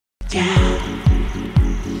Knew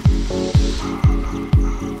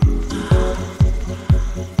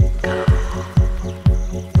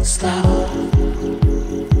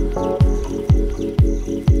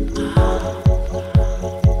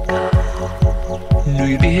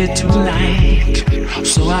you'd be here tonight,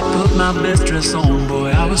 so I put my best dress on.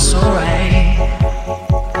 Boy, I was so right.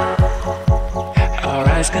 Our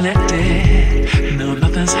eyes connected. No,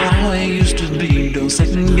 nothing's how it used to be. Don't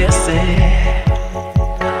second guess it.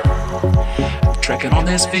 Tracking on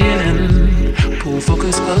this feeling. Pull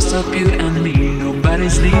focus close up, you and me.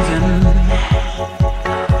 Nobody's leaving.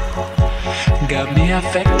 Got me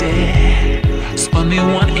affected. Spun me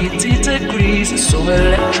 180 degrees. It's so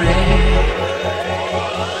electric.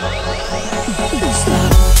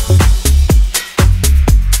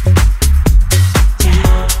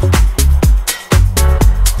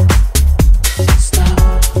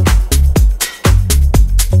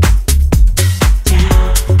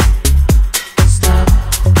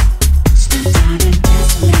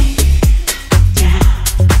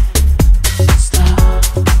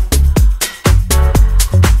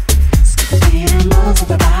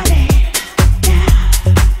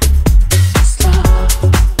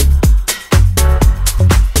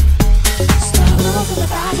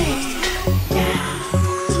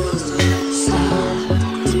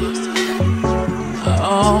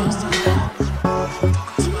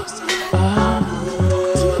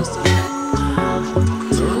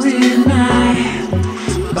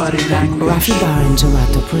 Rafi Bar and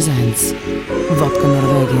Gelato presents Vodka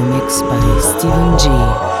Norvegia mix by Steven G.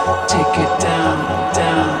 Take it down,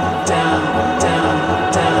 down, down, down, down,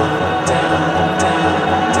 down, down, down,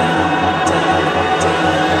 down,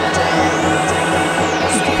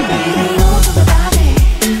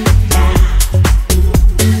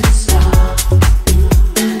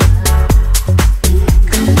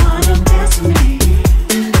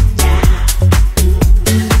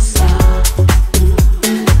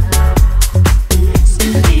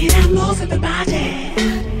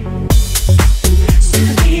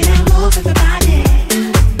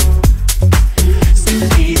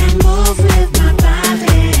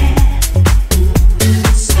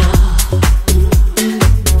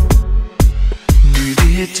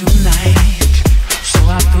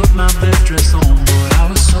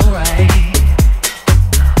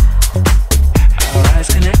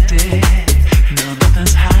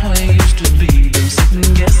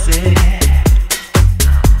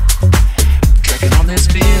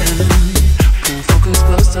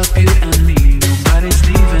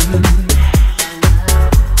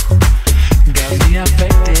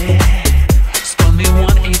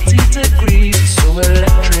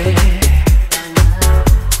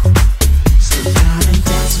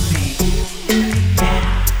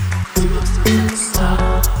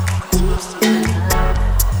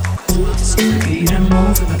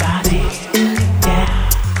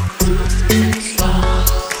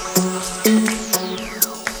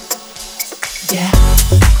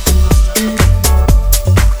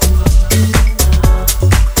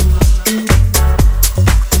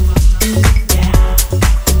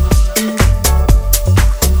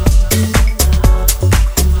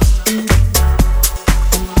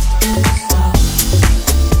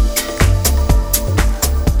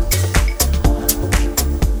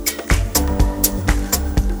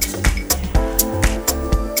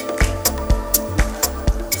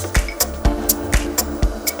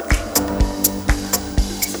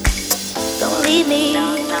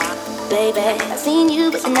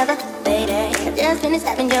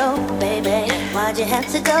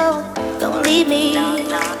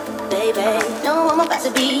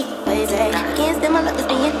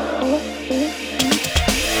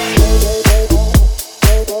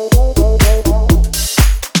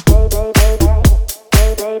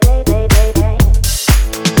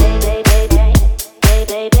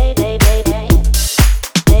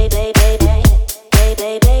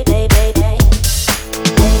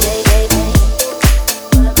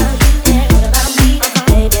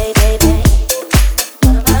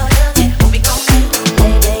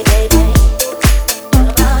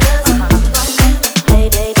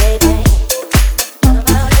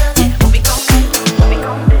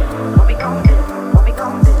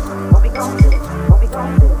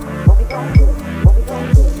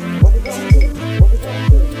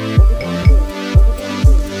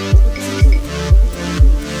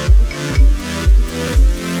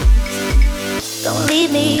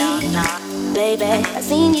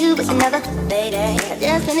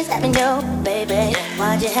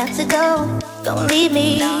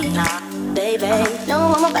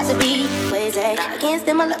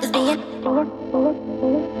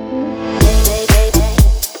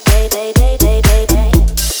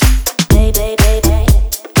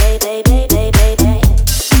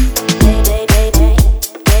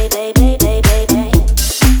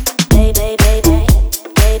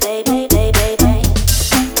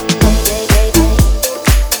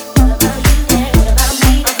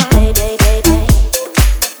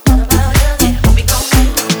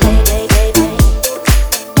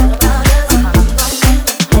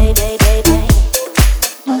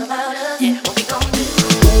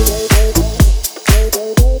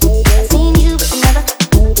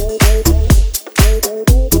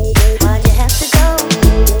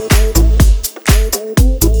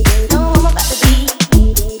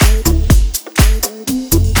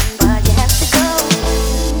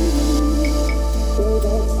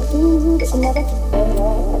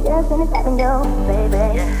 Nothing is happening, yo,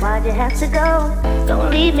 baby. Why'd you have to go? Don't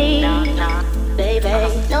leave me, baby.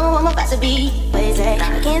 No, I'm about to be crazy.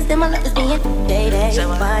 I can't stand my love is being baby.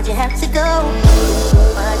 Why'd you have to go?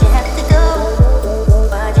 Why'd you have to go?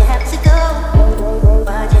 Why'd you have to go?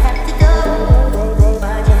 Why'd you have to go?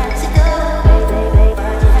 Why'd you have to go?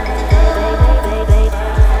 Why'd you have to go?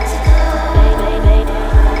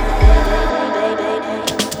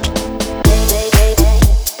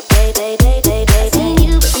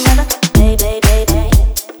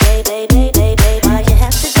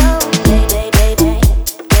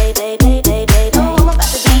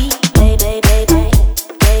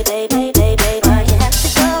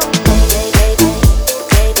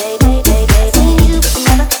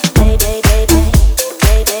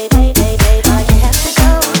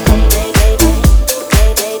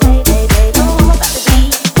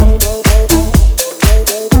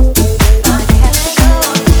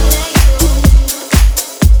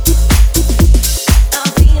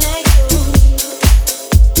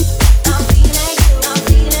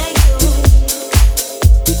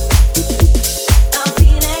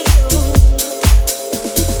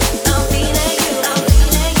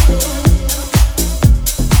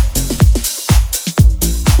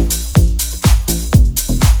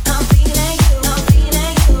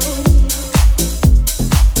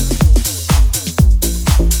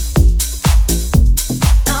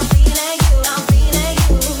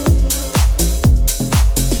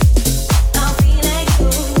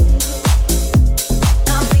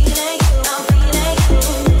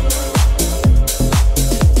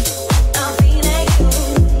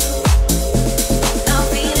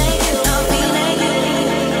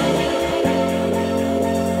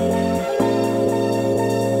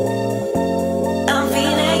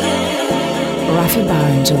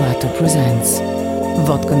 Presents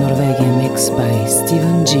Vodka Norwegian mix by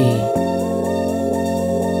Steven G.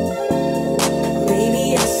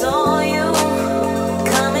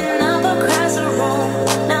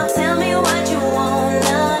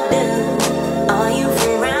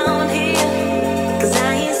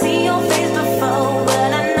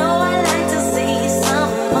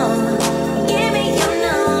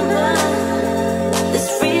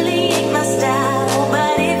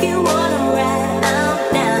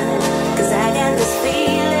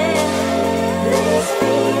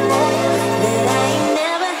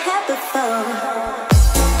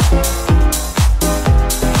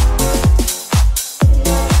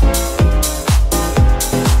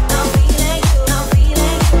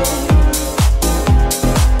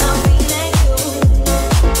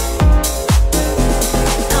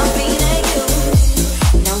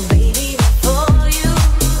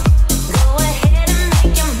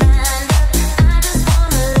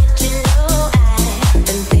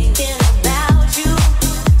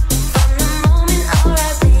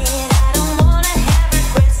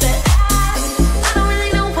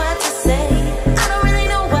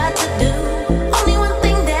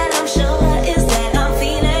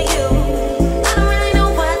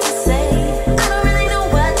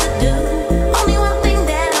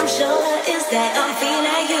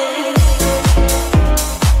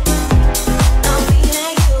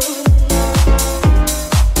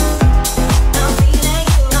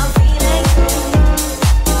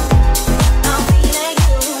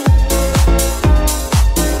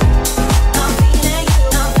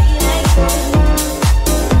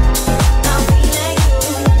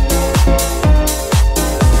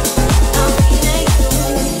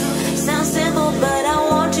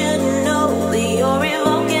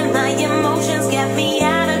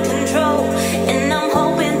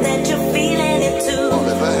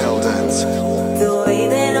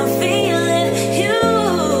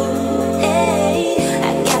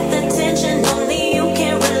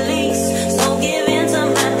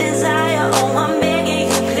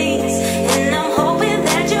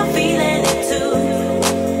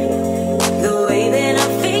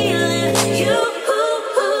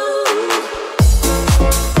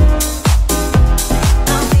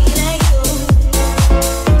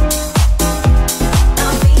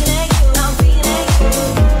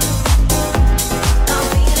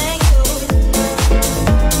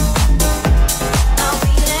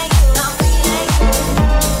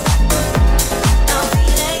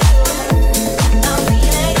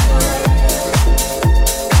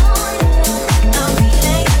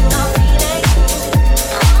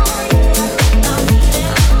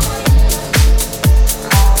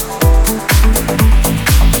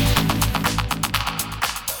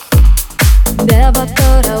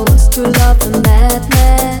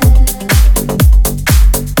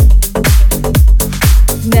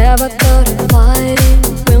 Never thought of fighting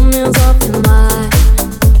windmills off your mind.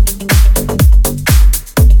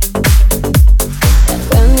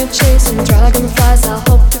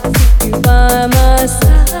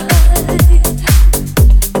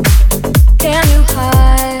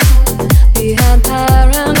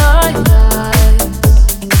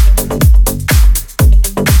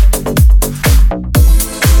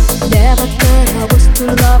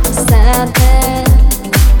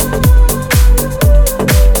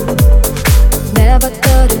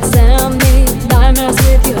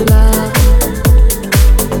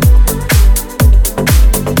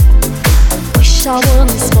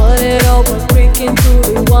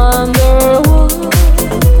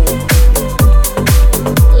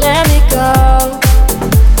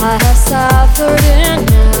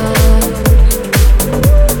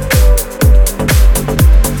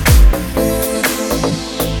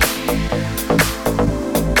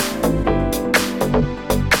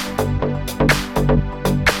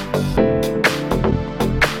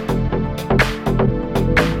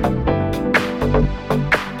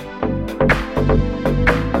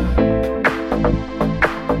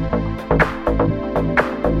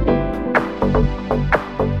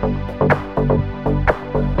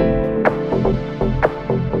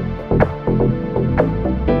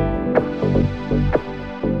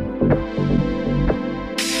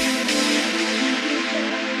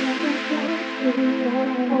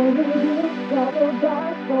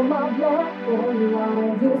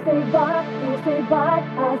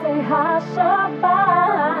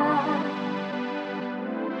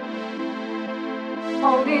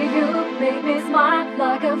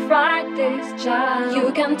 Friday.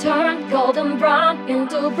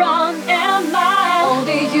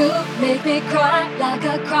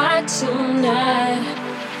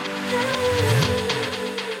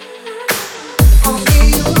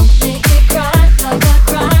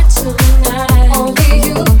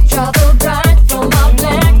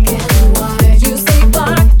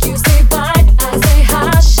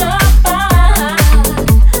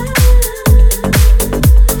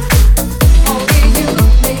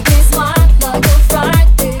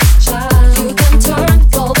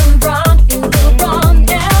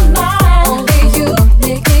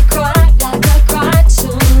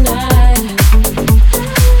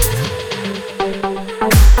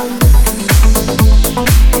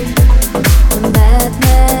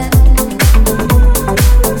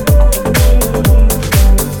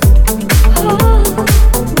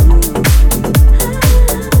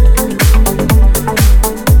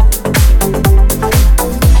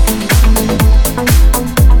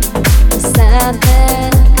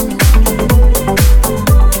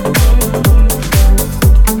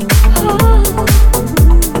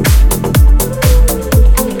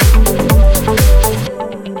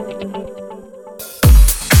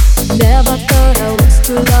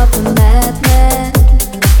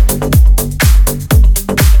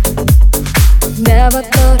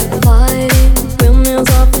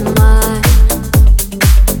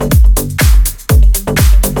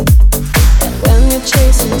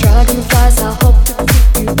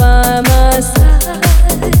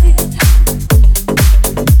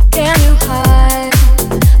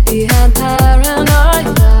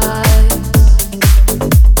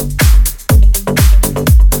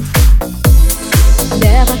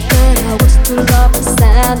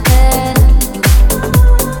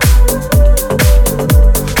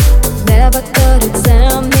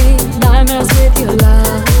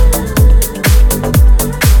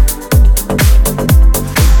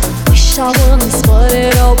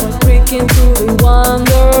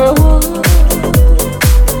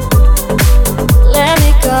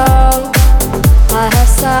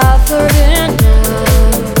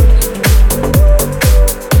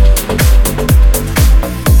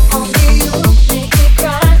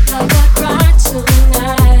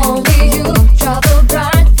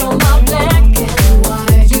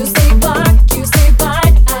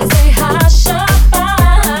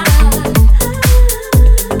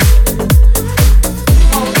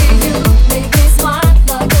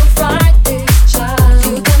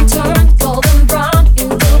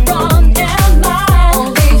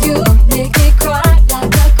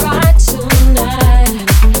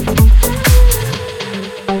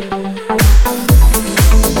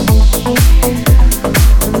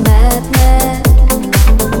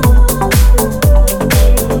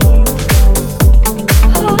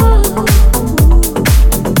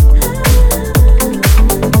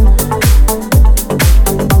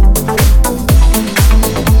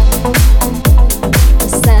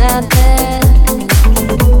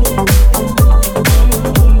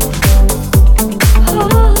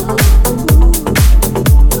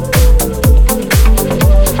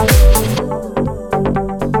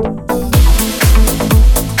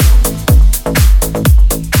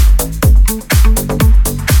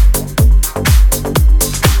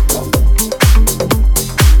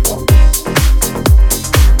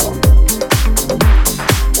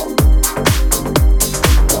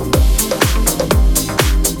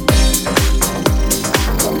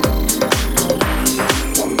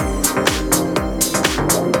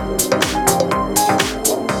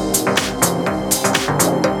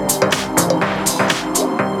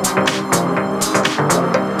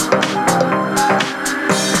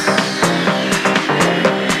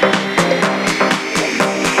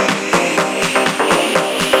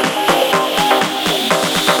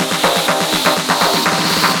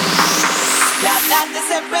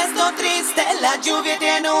 lluvia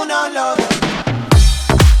tiene un olor.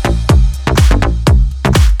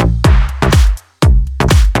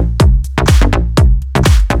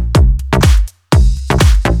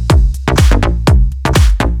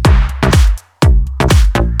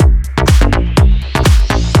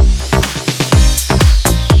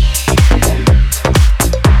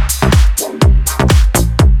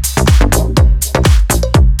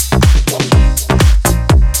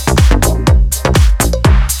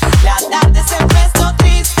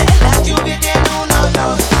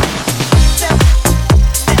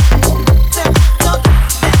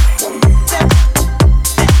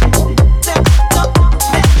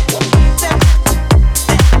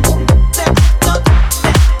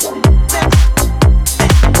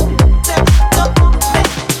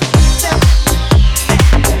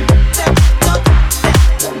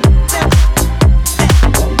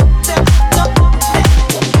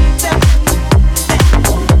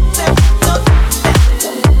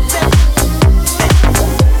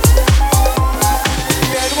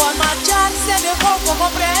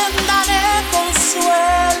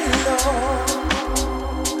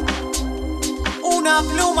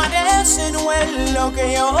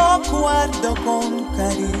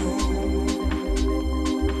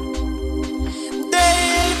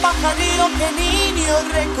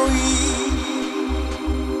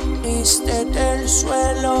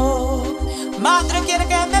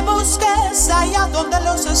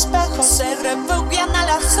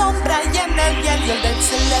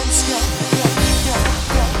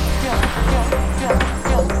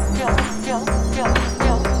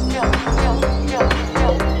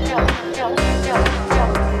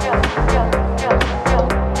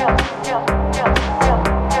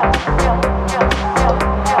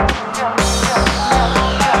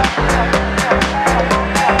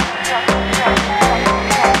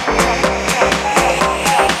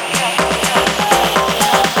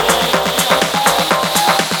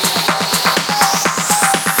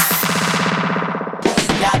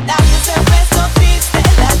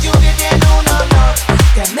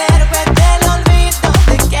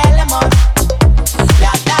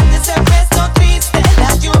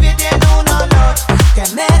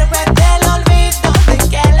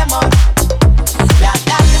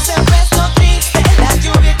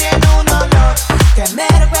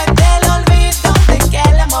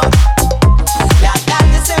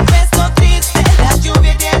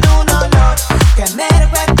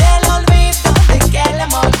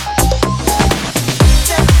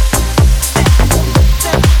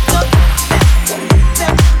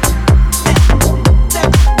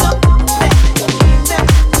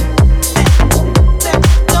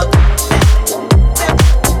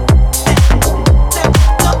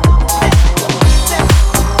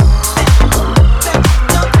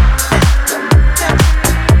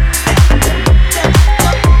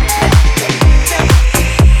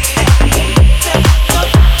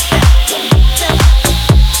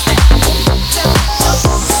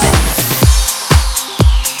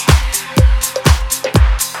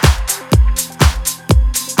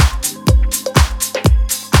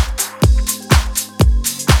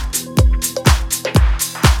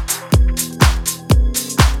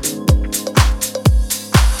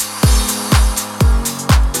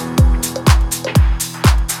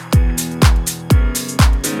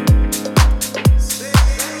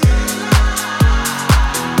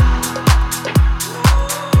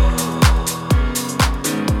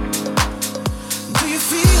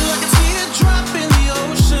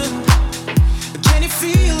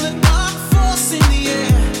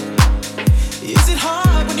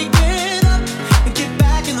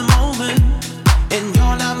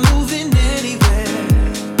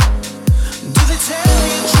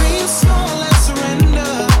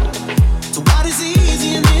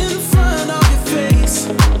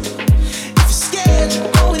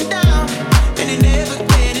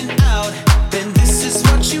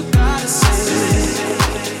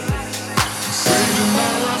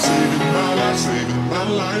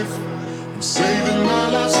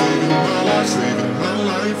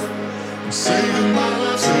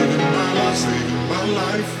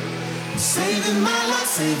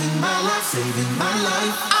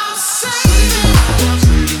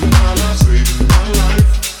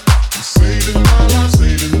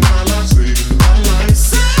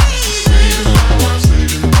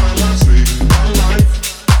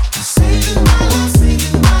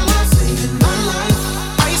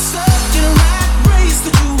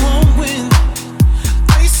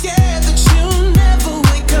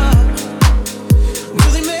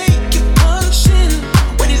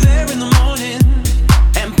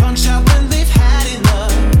 Punch out when they've had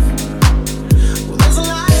enough. Well, there's a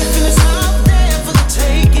life in this out there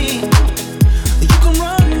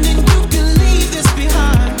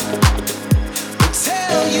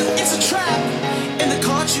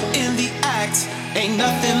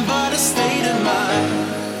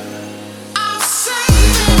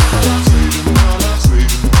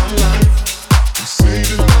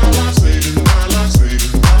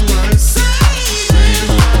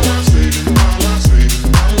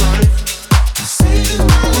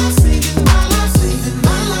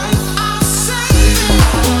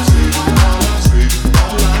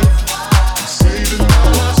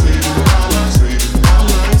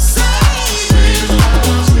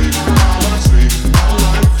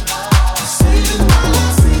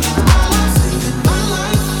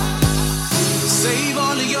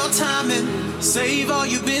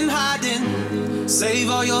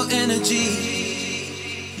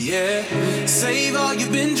Yeah, save all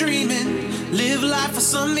you've been dreaming. Live life for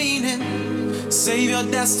some meaning. Save your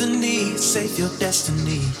destiny. Save your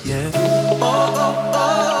destiny. Yeah. Oh, oh,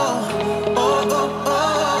 oh. Oh, oh,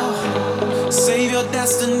 oh. Save your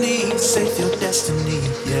destiny. Save your destiny.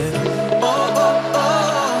 Yeah. Oh, oh,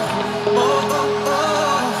 oh. Oh,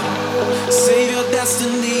 oh, oh. Save your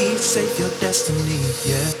destiny. Save your destiny.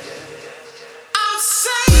 Yeah.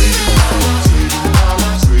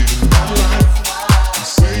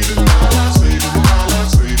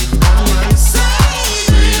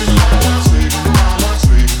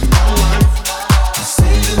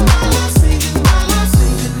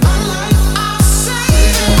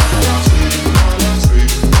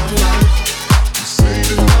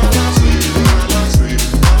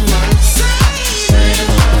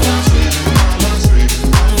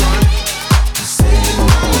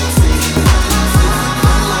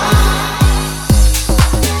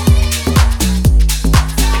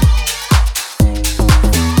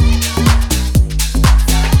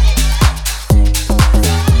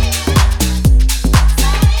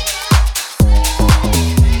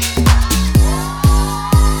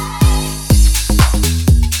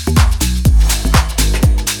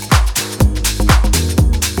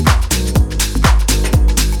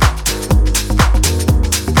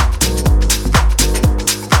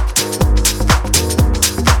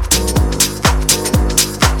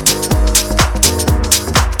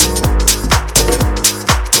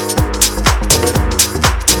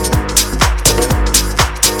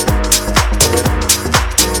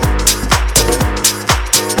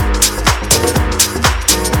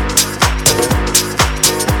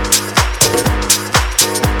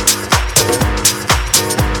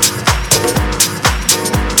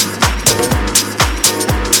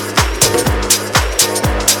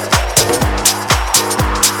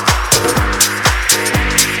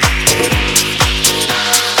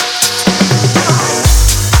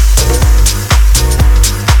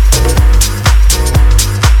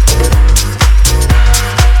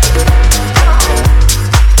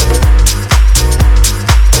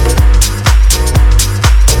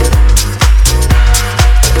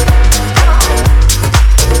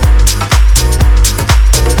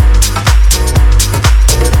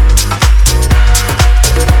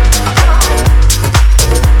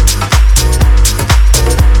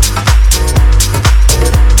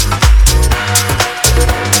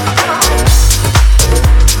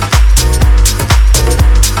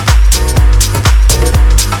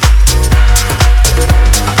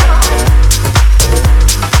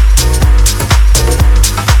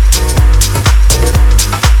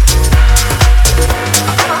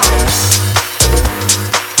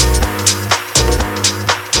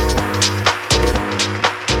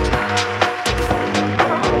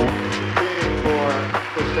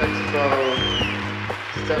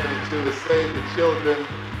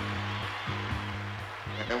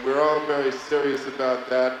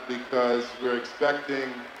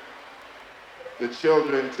 The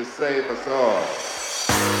children to save us all.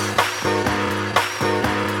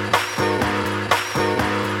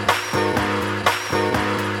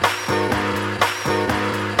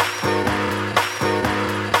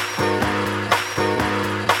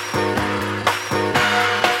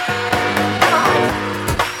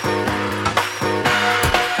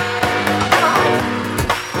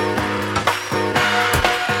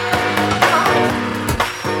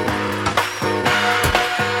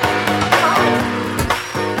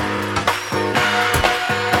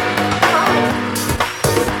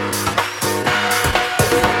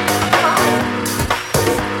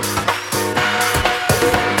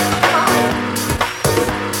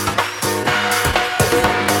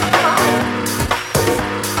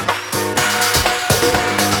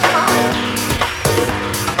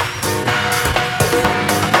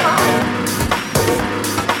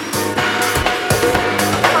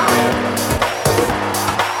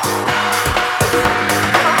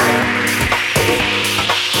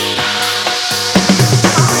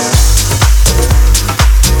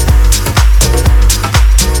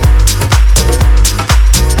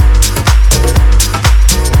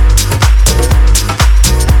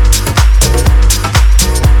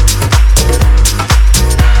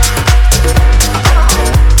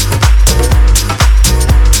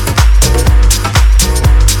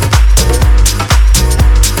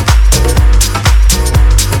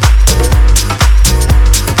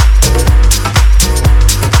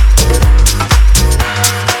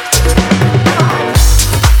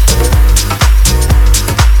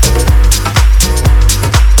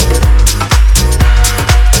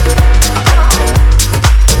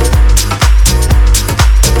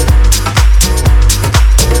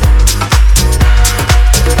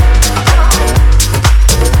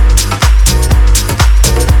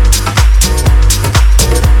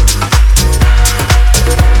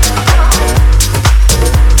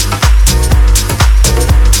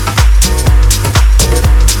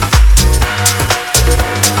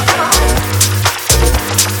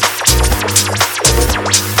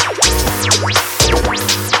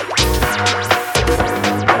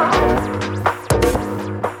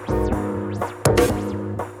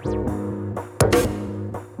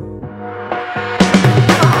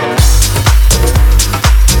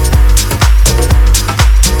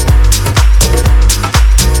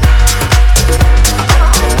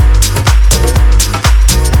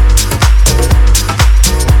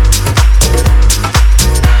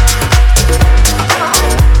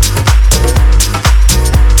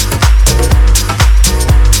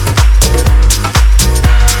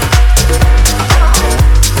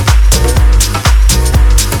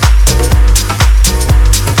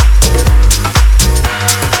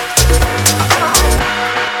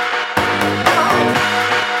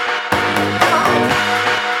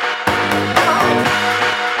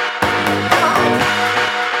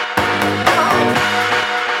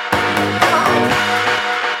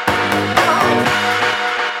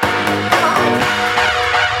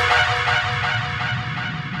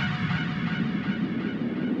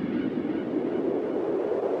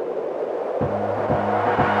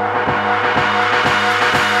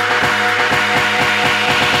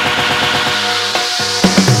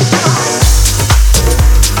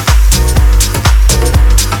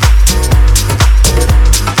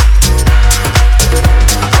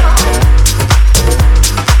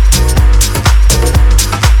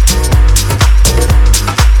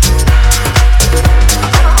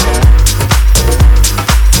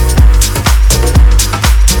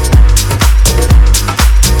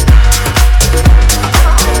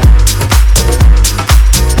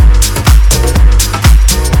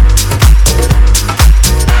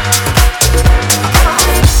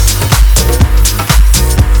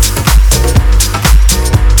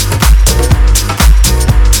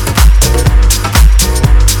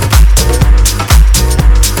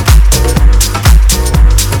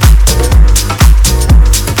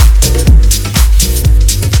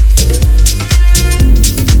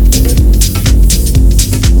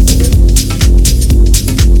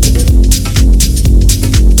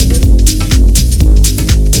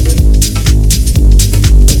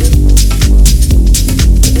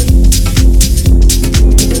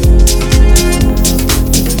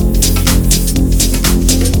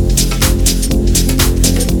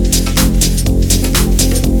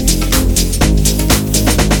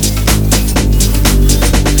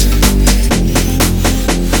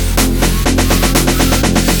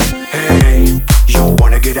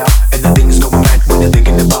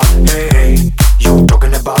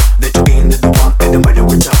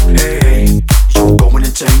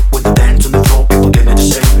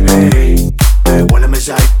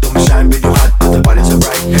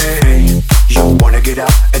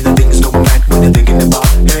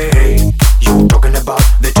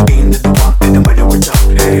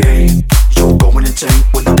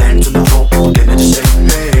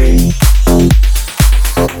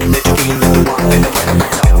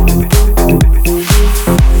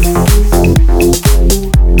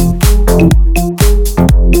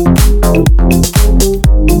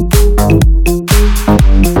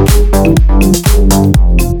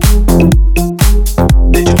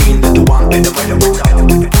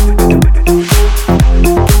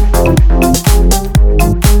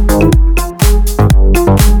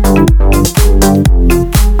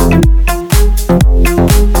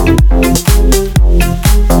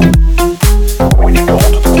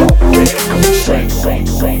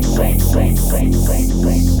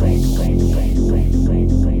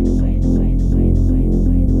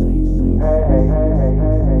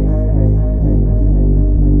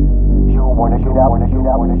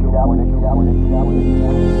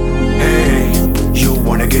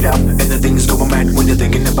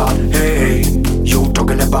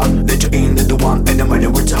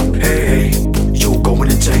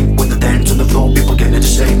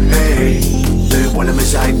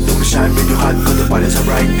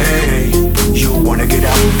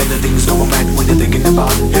 many things go mad when you're thinking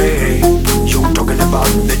about. Hey, you talking about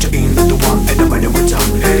that you're in the one and the money with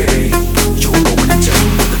time. Hey, you going to tell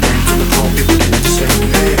me the dance to the floor, people can understand.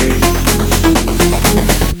 Hey,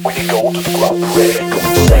 when you go to the club, hey,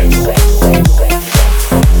 come to say.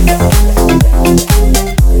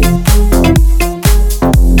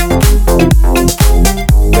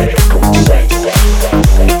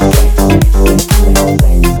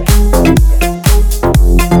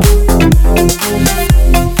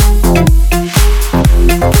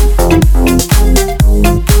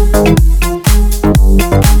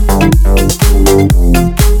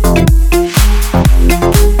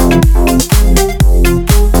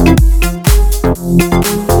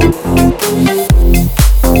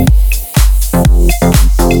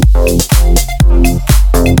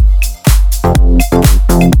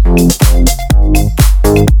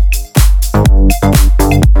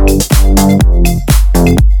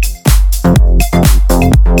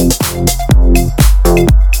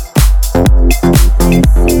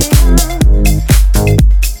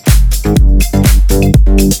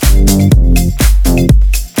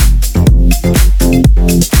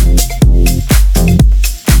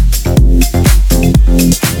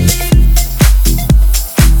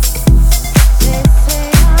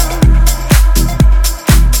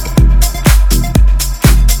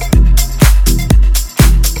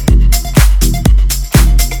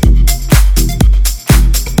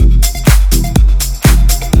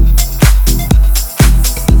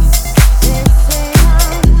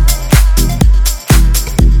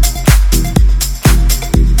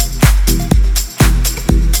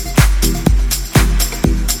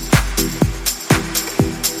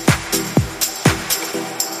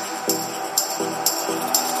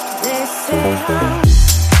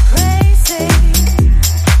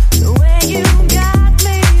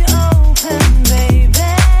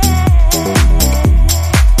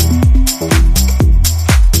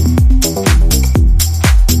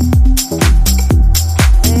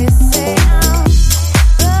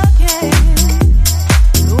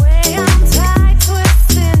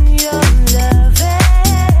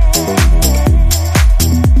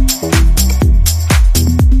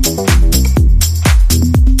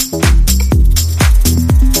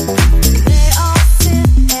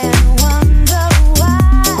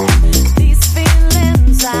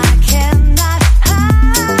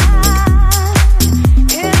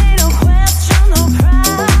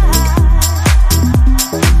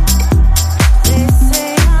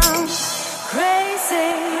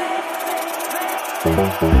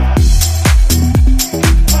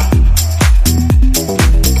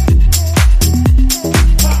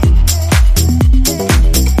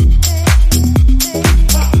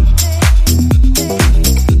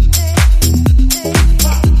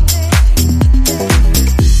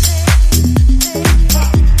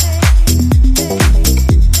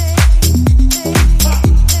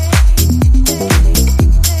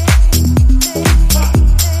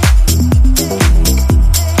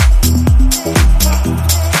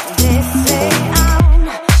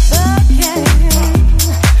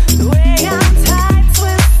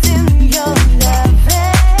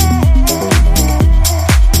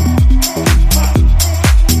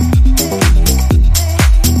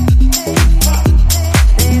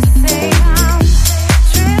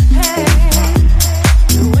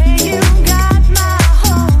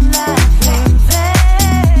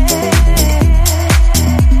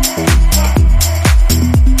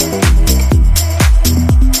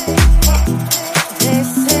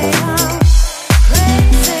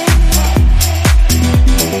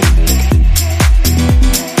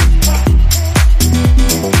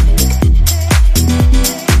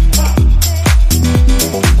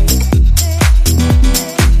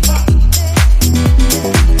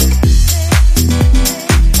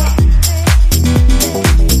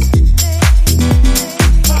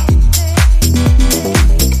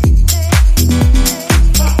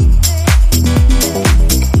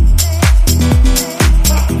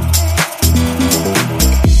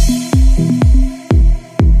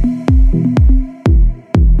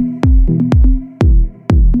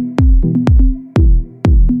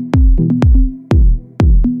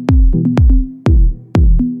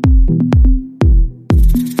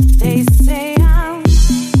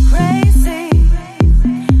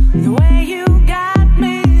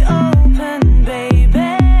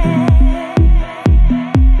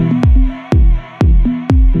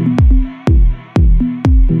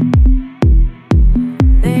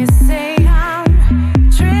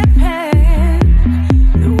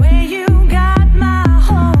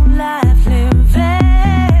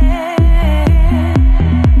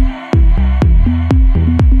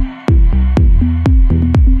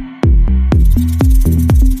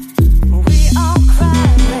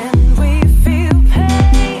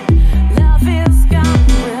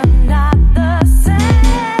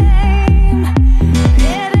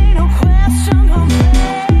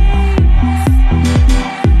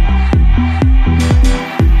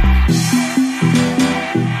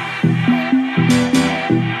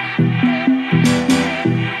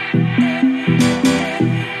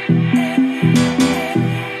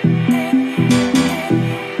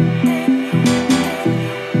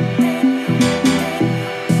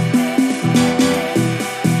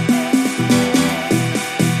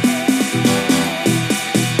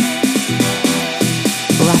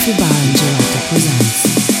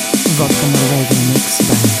 Norwegian mix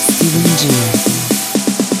by Steven G.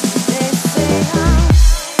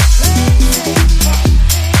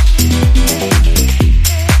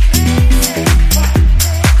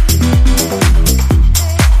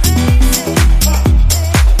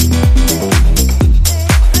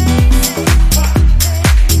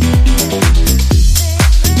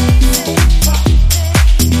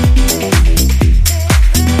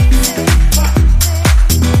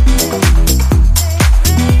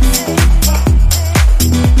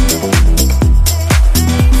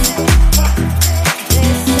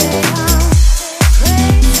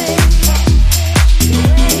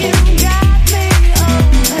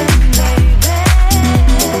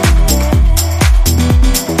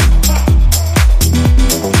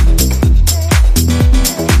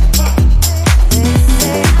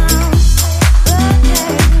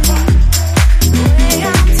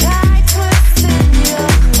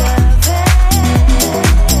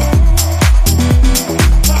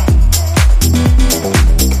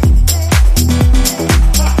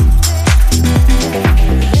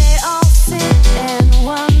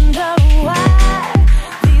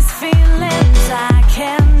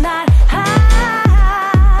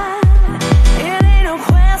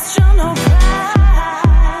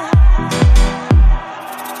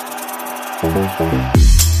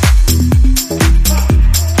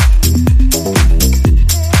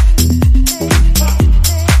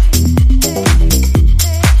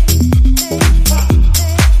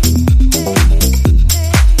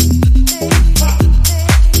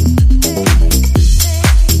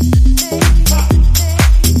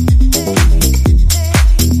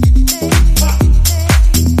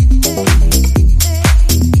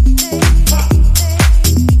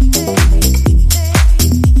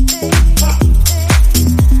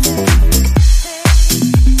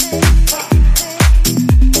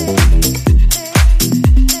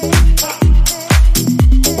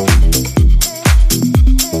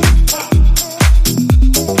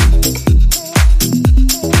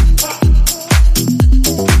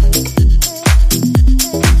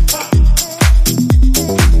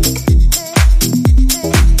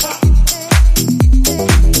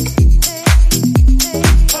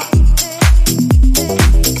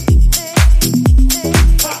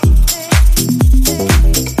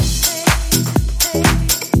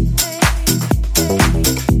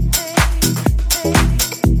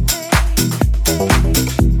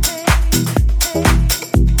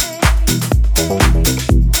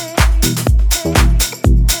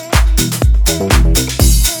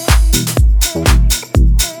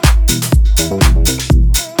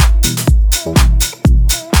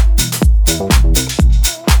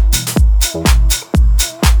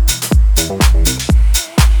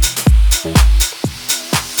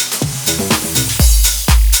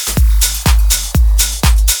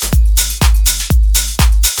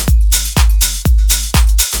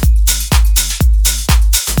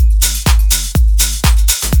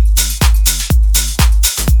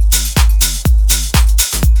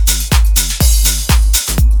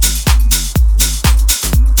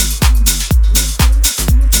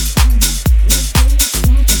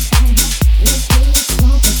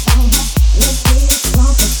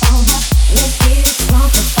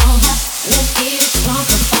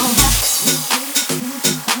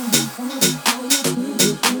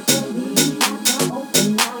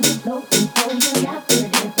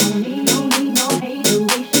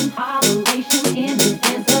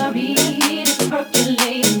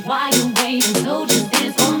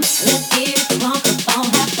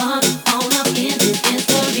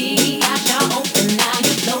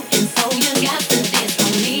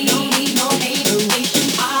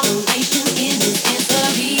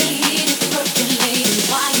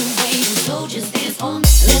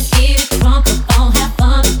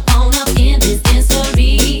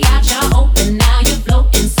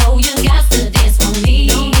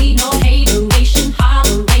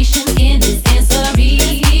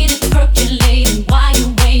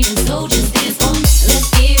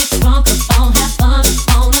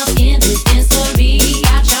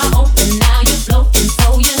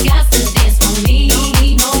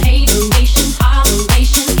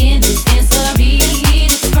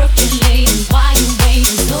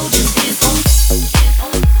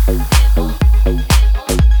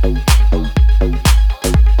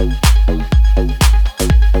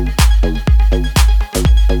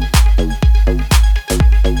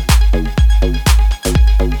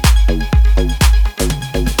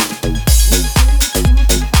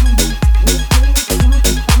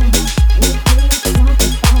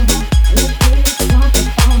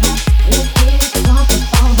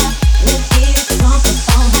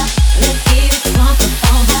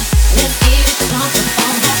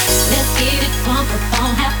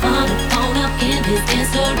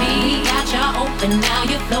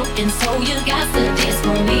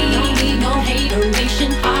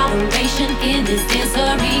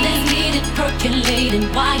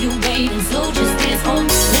 you waiting? So just dance on.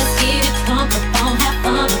 Let's get it crunk up on, have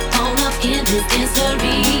fun up in this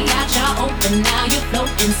dancery. Got y'all open, now you're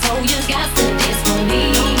floating, so you got to dance for me.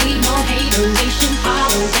 Don't need no hateration,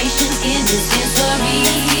 holleration in this dancery.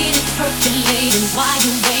 Let's get it percolating, why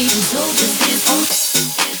you waiting? So just dance on.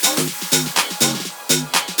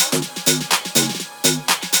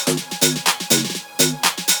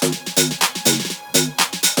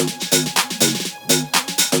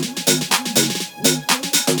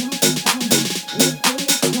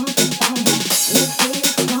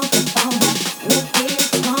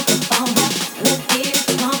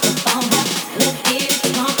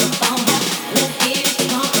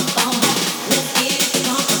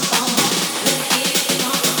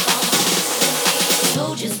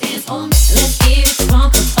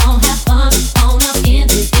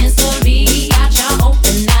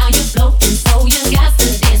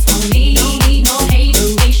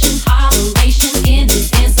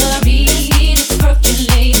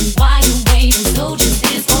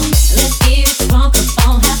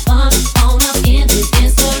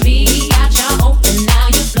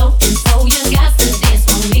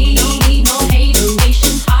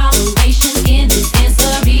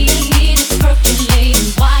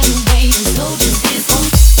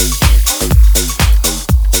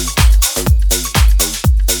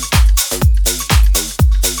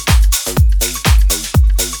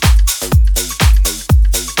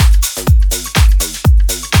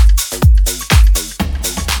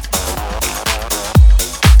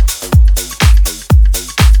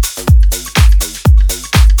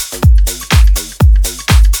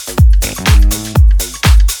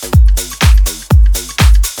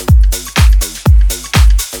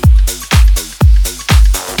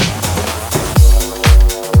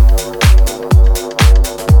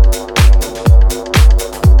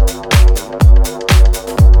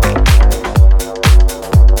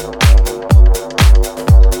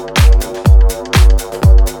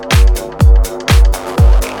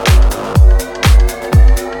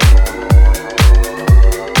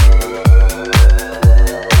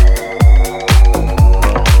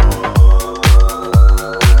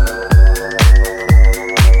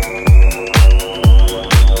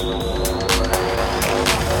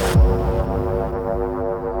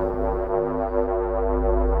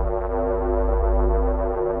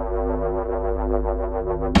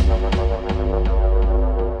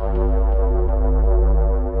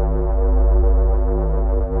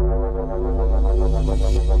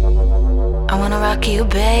 rock you,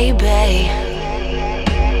 baby.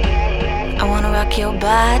 I wanna rock your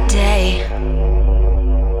body.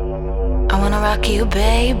 I wanna rock you,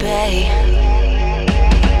 baby.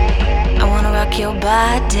 I wanna rock your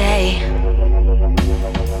body.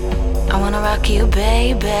 I wanna rock you,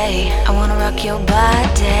 baby. I wanna rock your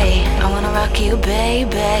body. I wanna rock you,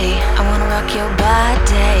 baby. I wanna rock your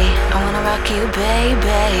body. I wanna rock you,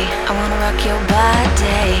 baby. I wanna rock your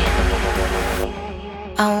body.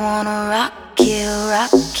 I wanna rock you,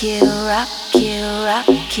 rock you, rock you, rock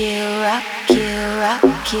you, rock you, rock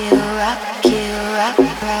you, rock you, rock.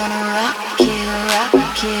 Wanna rock you, rock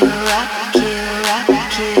you, rock you, rock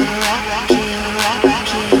you, rock you, rock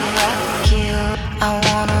you, rock you. I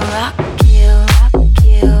wanna rock you, rock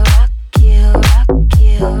you, rock you, rock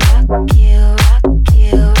you, rock you, rock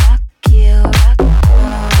you, rock you, rock.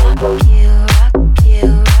 Wanna rock you, rock you,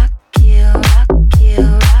 rock you, rock you,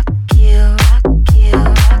 rock you, rock you,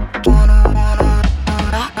 rock. Wanna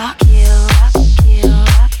rock you, rock you,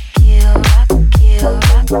 rock you, rock you,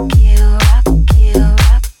 rock you, rock you,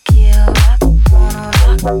 rock you, rock. Wanna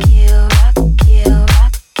rock you, rock you,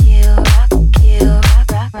 rock you, rock you,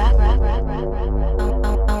 rock, rock, rock, rock,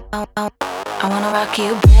 rock, rock. I wanna rock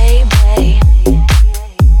you, baby.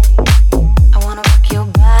 I wanna rock your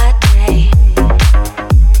body.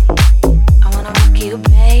 I wanna rock you,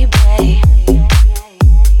 baby.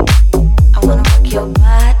 I wanna rock your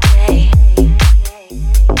body.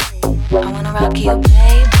 I wanna rock you,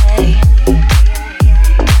 baby.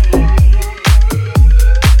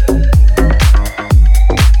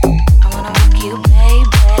 I wanna rock you, baby.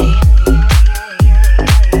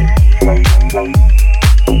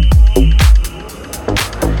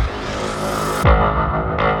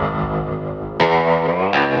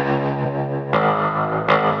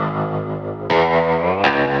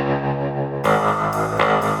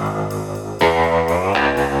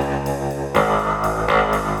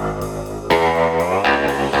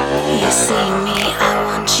 You see me, I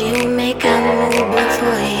want you, make a move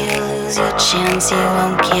before you lose your chance. You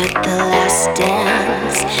won't get the last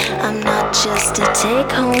dance. I'm not just a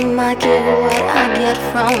take home, I give what I get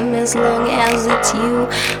from, as long as it's you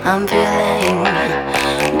I'm feeling.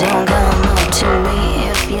 Don't come up to me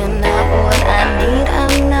if you're not what I need.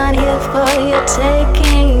 I'm not here for your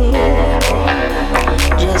taking.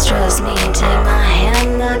 Just trust me, take my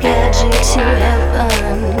hand, I'll get you to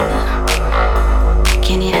heaven.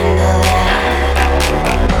 Can you handle that?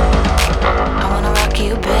 I wanna rock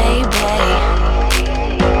you, baby.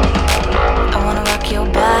 I wanna rock your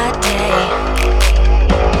body.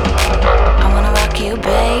 I wanna rock you,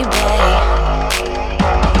 baby.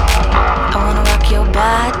 I wanna rock your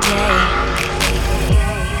body.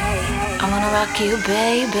 I wanna rock you,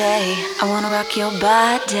 baby. I wanna rock your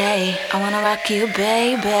body. I wanna rock you,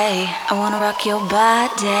 baby. I wanna rock your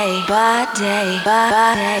body, body,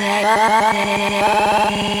 body,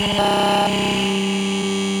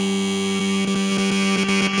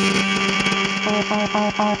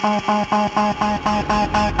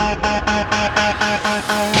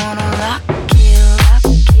 I wanna rock you, rock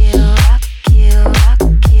you, rock you, rock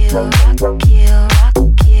you, rock you, rock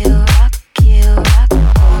you, rock you, rock.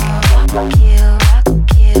 Rock you, rock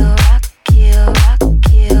you, rock you, rock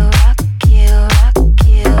you, rock you, rock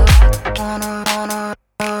you, rock. Wanna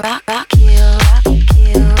rock you, rock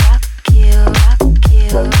you, rock you, rock you,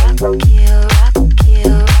 rock you, rock you,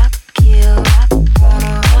 rock you, rock.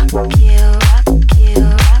 Wanna rock you, rock you,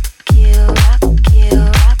 rock you, rock you,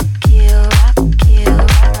 rock you, rock you,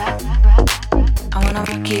 rock. I wanna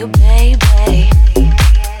rock you, baby.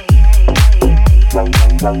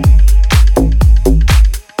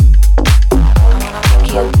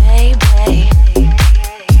 You, baby.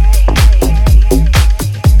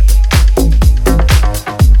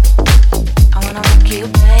 I wanna rock you,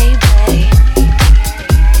 baby. I wanna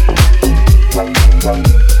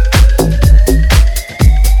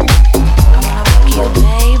rock you,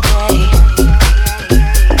 baby.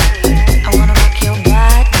 I wanna rock your body.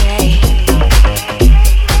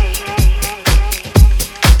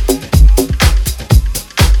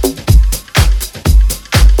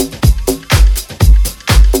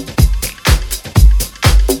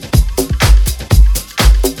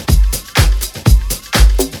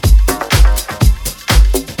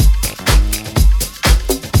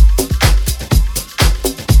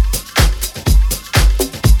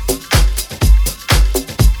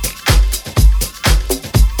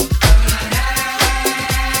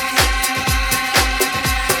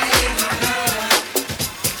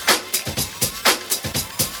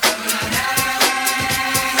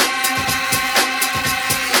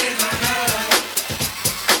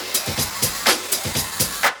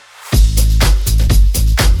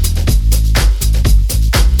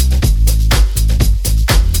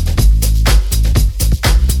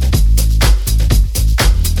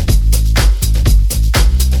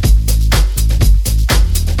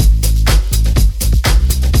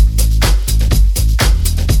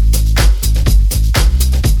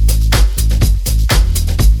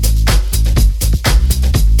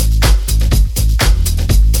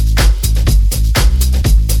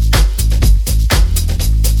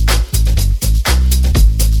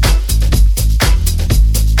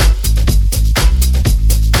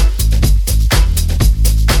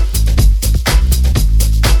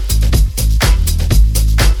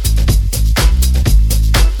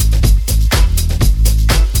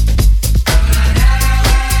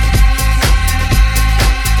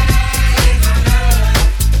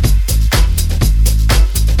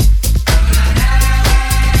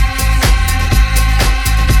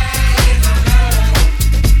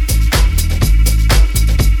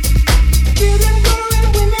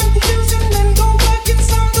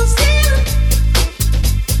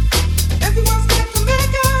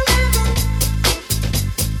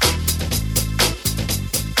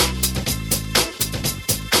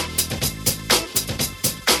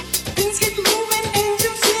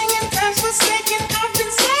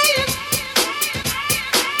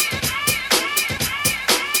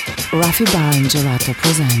 Rafi Bar and Gelato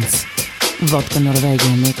presents Vodka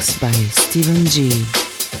Norvegian mixed by Steven G.